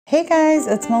Hey guys,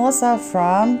 it's Melissa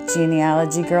from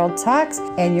Genealogy Girl Talks,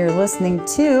 and you're listening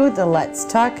to the Let's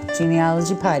Talk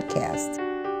Genealogy podcast.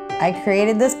 I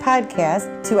created this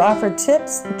podcast to offer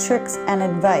tips, tricks, and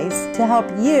advice to help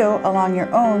you along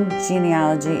your own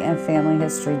genealogy and family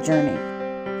history journey.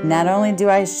 Not only do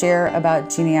I share about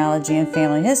genealogy and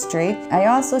family history, I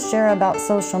also share about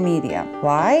social media.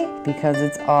 Why? Because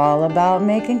it's all about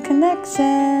making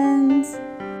connections.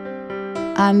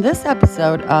 On this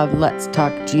episode of Let's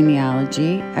Talk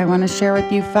Genealogy, I want to share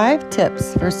with you 5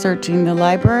 tips for searching the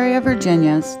Library of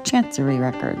Virginia's Chancery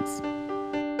records.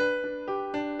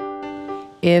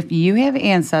 If you have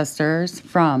ancestors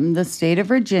from the state of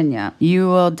Virginia, you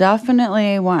will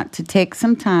definitely want to take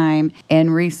some time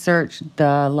and research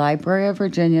the Library of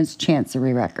Virginia's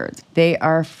Chancery records. They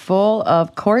are full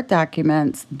of court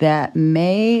documents that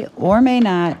may or may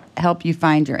not help you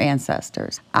find your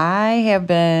ancestors. I have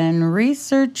been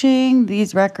researching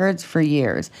these records for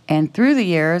years, and through the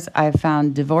years, I've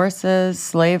found divorces,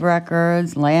 slave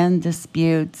records, land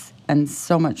disputes, and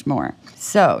so much more.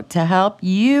 So, to help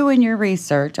you in your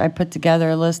research, I put together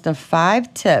a list of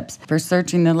 5 tips for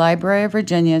searching the Library of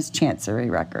Virginia's Chancery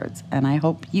records, and I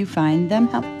hope you find them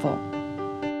helpful.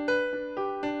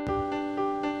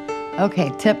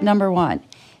 Okay, tip number 1.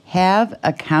 Have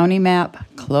a county map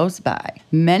close by.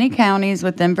 Many counties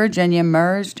within Virginia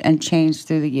merged and changed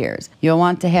through the years. You'll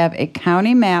want to have a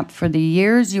county map for the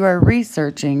years you are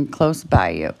researching close by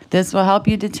you. This will help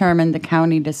you determine the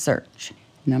county to search.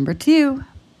 Number 2,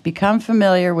 become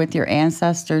familiar with your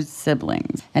ancestors'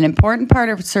 siblings. An important part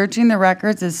of searching the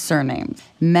records is surnames.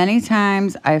 Many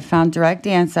times I've found direct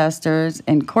ancestors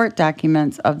in court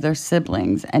documents of their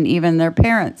siblings and even their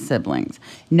parents' siblings.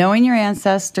 Knowing your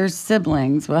ancestors'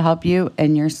 siblings will help you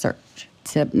in your search.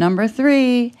 Tip number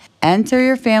 3, enter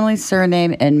your family's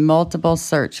surname in multiple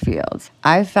search fields.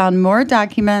 I've found more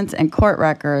documents and court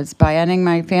records by entering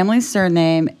my family's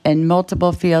surname in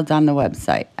multiple fields on the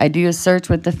website. I do a search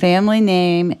with the family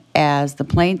name as the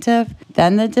plaintiff,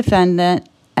 then the defendant,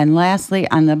 and lastly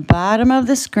on the bottom of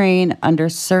the screen under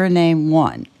surname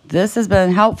 1. This has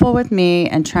been helpful with me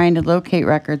in trying to locate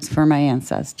records for my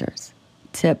ancestors.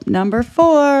 Tip number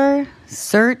 4,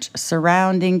 search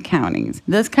surrounding counties.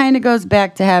 This kind of goes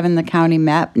back to having the county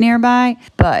map nearby,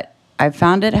 but I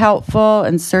found it helpful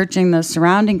in searching the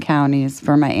surrounding counties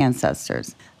for my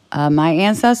ancestors. My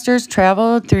ancestors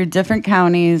traveled through different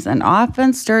counties and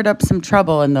often stirred up some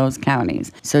trouble in those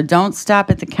counties. So don't stop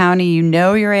at the county you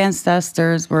know your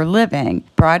ancestors were living.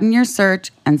 Broaden your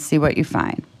search and see what you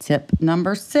find. Tip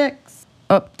number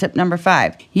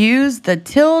 5. Use the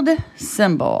tilde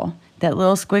symbol, that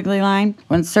little squiggly line,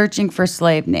 when searching for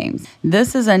slave names.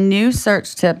 This is a new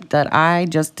search tip that I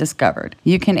just discovered.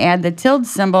 You can add the tilde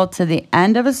symbol to the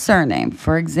end of a surname.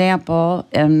 For example,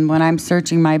 when I'm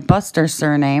searching my Buster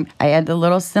surname, I add the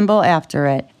little symbol after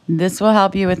it. This will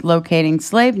help you with locating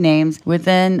slave names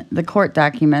within the court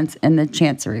documents in the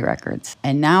Chancery records.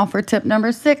 And now for tip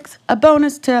number 6, a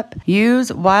bonus tip. Use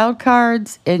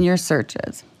wildcards in your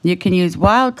searches. You can use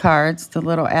wildcards, the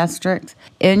little asterisks,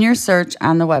 in your search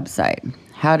on the website.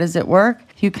 How does it work?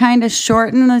 You kind of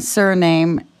shorten the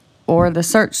surname or the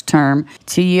search term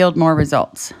to yield more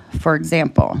results. For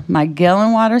example, my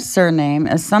Gillenwater surname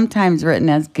is sometimes written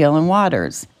as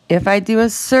Gillenwaters. If I do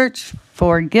a search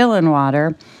for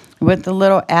Gillenwater with the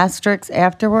little asterisks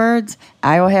afterwards,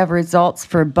 I will have results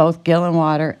for both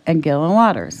Gillenwater and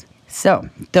Gillenwaters. So,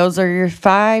 those are your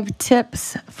 5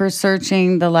 tips for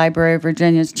searching the Library of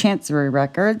Virginia's Chancery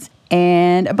records.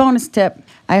 And a bonus tip,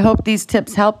 I hope these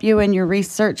tips help you in your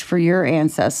research for your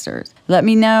ancestors. Let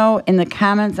me know in the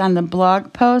comments on the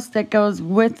blog post that goes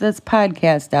with this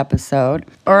podcast episode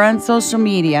or on social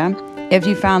media if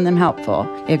you found them helpful,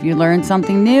 if you learned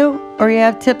something new, or you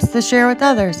have tips to share with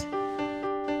others.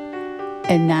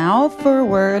 And now for a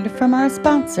word from our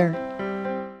sponsor.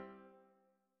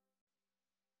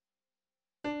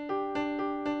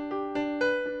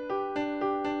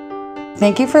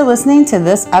 Thank you for listening to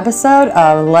this episode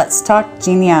of Let's Talk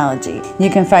Genealogy. You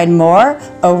can find more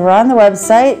over on the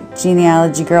website,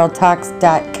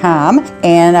 genealogygirltalks.com,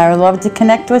 and I would love to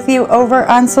connect with you over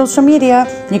on social media.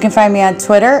 You can find me on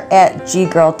Twitter at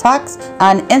 @GGirlTalks,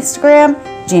 on Instagram,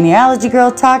 Genealogy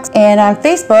Girl Talks, and on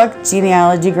Facebook,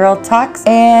 Genealogy Girl Talks,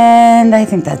 and I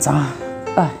think that's all.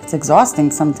 It's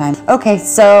exhausting sometimes. Okay,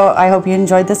 so I hope you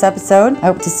enjoyed this episode. I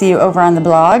hope to see you over on the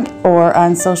blog or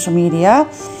on social media.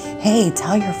 Hey,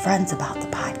 tell your friends about the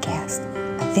podcast.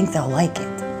 I think they'll like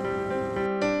it.